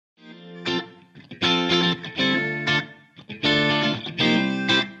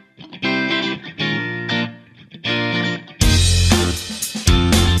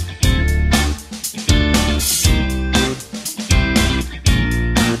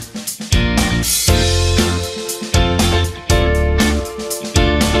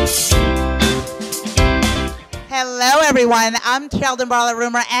everyone. I'm Cheldin, Barlatt,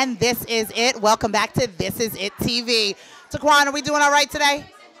 Rumer, and this is it. Welcome back to This Is It TV. Taquan, are we doing all right today?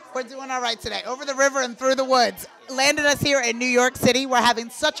 We're doing all right today. Over the river and through the woods. Landed us here in New York City. We're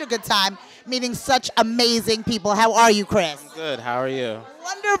having such a good time, meeting such amazing people. How are you, Chris? I'm good. How are you?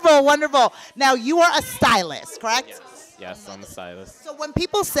 Wonderful, wonderful. Now, you are a stylist, correct? Yes, I'm a stylist. So when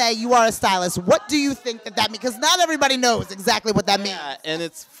people say you are a stylist, what do you think that means? Because not everybody knows exactly what that means. Yeah, and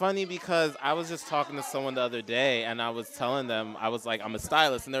it's funny because I was just talking to someone the other day, and I was telling them, I was like, I'm a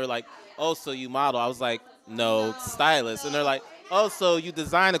stylist, and they were like, oh, so you model? I was like, no, stylist. And they're like, oh, so you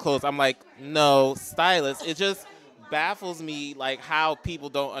design the clothes? I'm like, no, stylist. It just baffles me, like, how people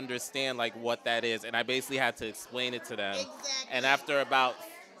don't understand, like, what that is, and I basically had to explain it to them. Exactly. And after about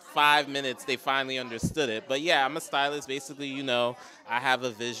 5 minutes, they finally understood it. But yeah, I'm a stylist. Basically, you know, I have a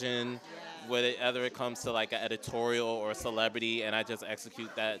vision, whether it comes to like an editorial or a celebrity, and I just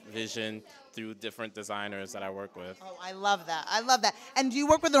execute that vision through different designers that I work with. Oh, I love that. I love that. And do you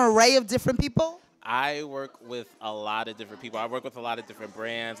work with an array of different people? I work with a lot of different people. I work with a lot of different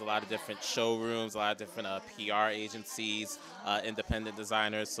brands, a lot of different showrooms, a lot of different PR agencies, independent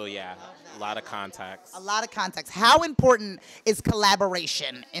designers. So yeah, a lot of contacts. A lot of contacts. How important is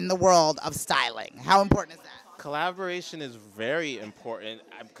collaboration in the world of styling? How important is that? Collaboration is very important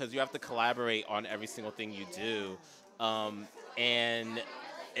because you have to collaborate on every single thing you do. And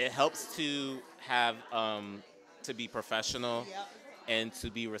it helps to have, to be professional and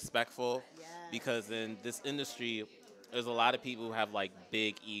to be respectful. Because in this industry, there's a lot of people who have like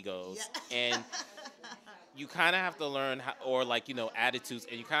big egos, and you kind of have to learn how, or like, you know, attitudes,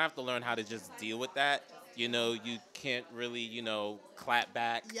 and you kind of have to learn how to just deal with that. You know, you can't really, you know, clap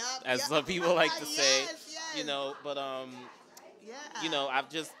back, as some people like to say, you know, but you know,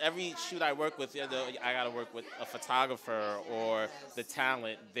 every shoot I work with, you know, I got to work with a photographer or the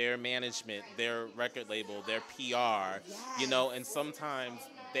talent, their management, their record label, their PR, you know, and sometimes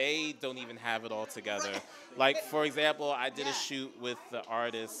they don't even have it all together. Like, for example, I did a shoot with the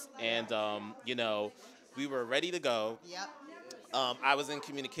artist, and, you know, we were ready to go. I was in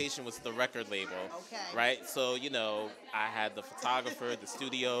communication with the record label, right? So, you know, I had the photographer, the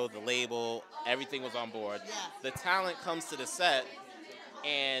studio, the label, everything was on board. The talent comes to the set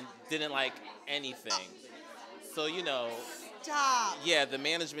and didn't like anything. So, you know, yeah, the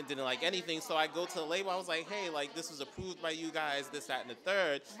management didn't like anything. So I go to the label. I was like, hey, like, this was approved by you guys, this, that, and the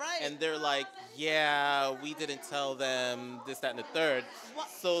third. And they're like, yeah, we didn't tell them this, that, and the third.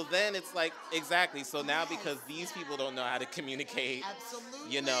 So then it's like, exactly. So now because these people don't know how to communicate,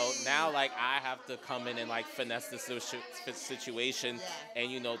 you know, now like I have to come in and like finesse the situation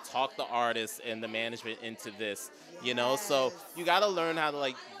and, you know, talk the artist and the management into this, you know. So you got to learn how to,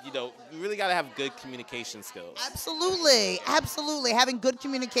 like, you know, you really got to have good communication skills. Absolutely. Absolutely. Having good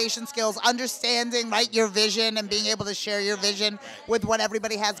communication skills, understanding, right, your vision and being able to share your vision with what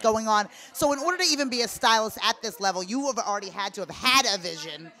everybody has going on. So in order to even be a stylist at this level, you have already had to have had a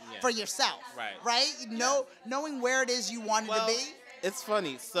vision for yourself, right? Knowing where it is you wanted to be. It's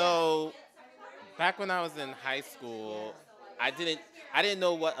funny. So back when I was in high school, I didn't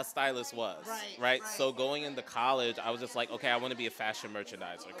know what a stylist was, right? So going into college, I was just like, okay, I want to be a fashion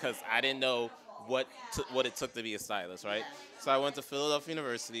merchandiser because I didn't know what it took to be a stylist, right? So I went to Philadelphia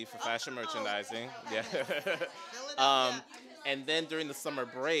University for fashion merchandising. And then during the summer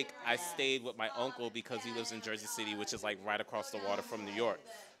break, I stayed with my uncle because he lives in Jersey City, which is like right across the water from New York.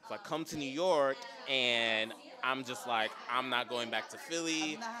 So I come to New York, and I'm just like, I'm not going back to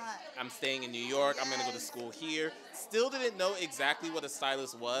Philly. I'm staying in New York. I'm going to go to school here. Still didn't know exactly what a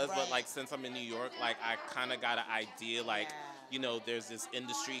stylist was, but like since I'm in New York, like I kind of got an idea, like, you know, there's this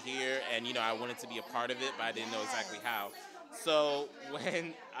industry here, and, you know, I wanted to be a part of it, but I didn't know exactly how. So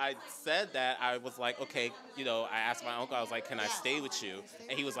when I said that, I was like, okay, you know, I asked my uncle, I was like, can I stay with you?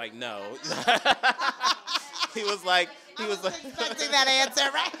 And he was like, no. He was Expecting that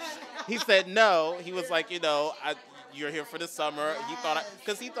answer, right? He said no. He was like, you know, you're here for the summer.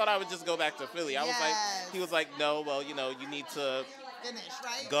 Because he thought I would just go back to Philly. He was like, no, well, you know, you need to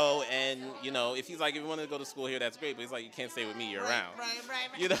go, and, you know, if you want to go to school here, that's great, but he's like, you can't stay with me year round.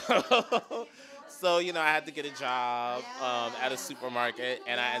 You know? So, you know, I had to get a job at a supermarket,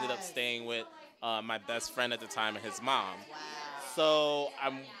 and I ended up staying with my best friend at the time and his mom. So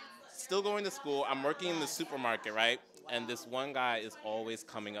I'm still going to school. I'm working in the supermarket, right? And this one guy is always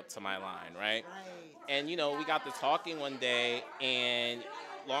coming up to my line, right? And, you know, we got to talking one day, and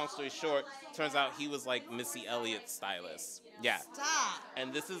long story short, turns out he was like Missy Elliott's stylist. Yeah.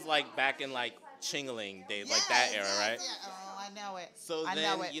 And this is like back in like Chingling days, like that era, right? know it. So I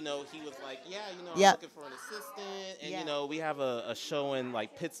then, know it. you know, he was like, yeah, you know, I'm Yep. looking for an assistant. And, Yeah. you know, we have a show in,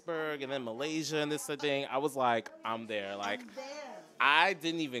 like, Pittsburgh and then Malaysia and this thing. I was like, I'm there. Like, I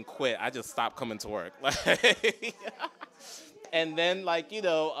didn't even quit. I just stopped coming to work. Like, and then, like, you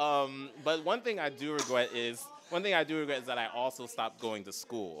know, but one thing I do regret is that I also stopped going to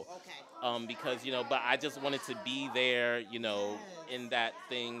school. Okay. Because, you know, but I just wanted to be there, you know, in that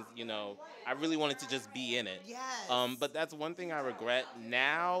thing, you know. I really wanted to just be in it. Yes. But that's one thing I regret.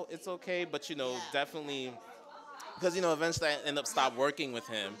 Now it's okay, but, you know, definitely, because, you know, eventually I end up stop working with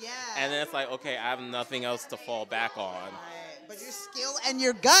him. Yeah. And then it's like, okay, I have nothing else to fall back on. Right. But your skill and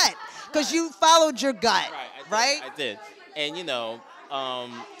your gut, because you followed your gut, right? I did. And, you know,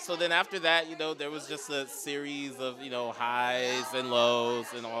 so then after that, you know, there was just a series of, you know, highs and lows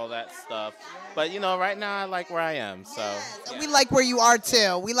and all that stuff. But, you know, right now I like where I am. So And we like where you are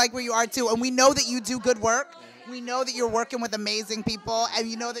too. We like where you are too. And we know that you do good work. We know that you're working with amazing people, and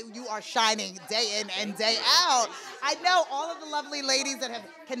you know that you are shining day in and day out. I know all of the lovely ladies that have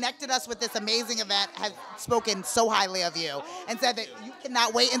connected us with this amazing event have spoken so highly of you and said that you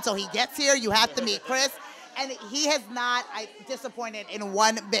cannot wait until he gets here. You have to meet Chris. And he has not disappointed in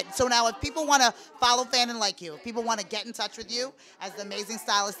one bit. So now if people want to follow Fannin like you, if people want to get in touch with you as the amazing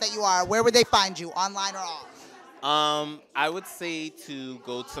stylist that you are, where would they find you, online or off? I would say to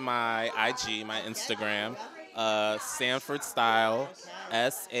go to my IG, my Instagram, Sanford Style,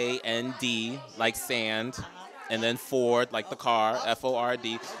 SAND, like sand, and then Ford, like the car,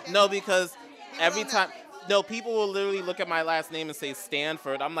 FORD. No, because every time, no, people will literally look at my last name and say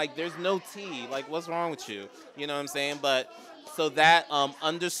Stanford. I'm like, there's no T. Like, what's wrong with you? You know what I'm saying? But so that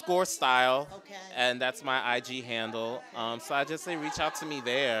underscore style, and that's my IG handle. So I just say reach out to me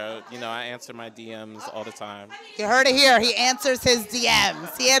there. You know, I answer my DMs all the time. You heard it here. He answers his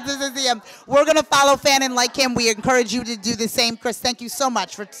DMs. He answers his DMs. We're going to follow Fannin like him. We encourage you to do the same. Chris, thank you so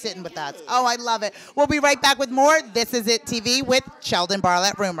much for sitting with us. Oh, I love it. We'll be right back with more. This is It TV with Cheldin,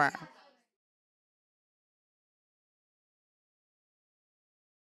 Barlatt, Rumer.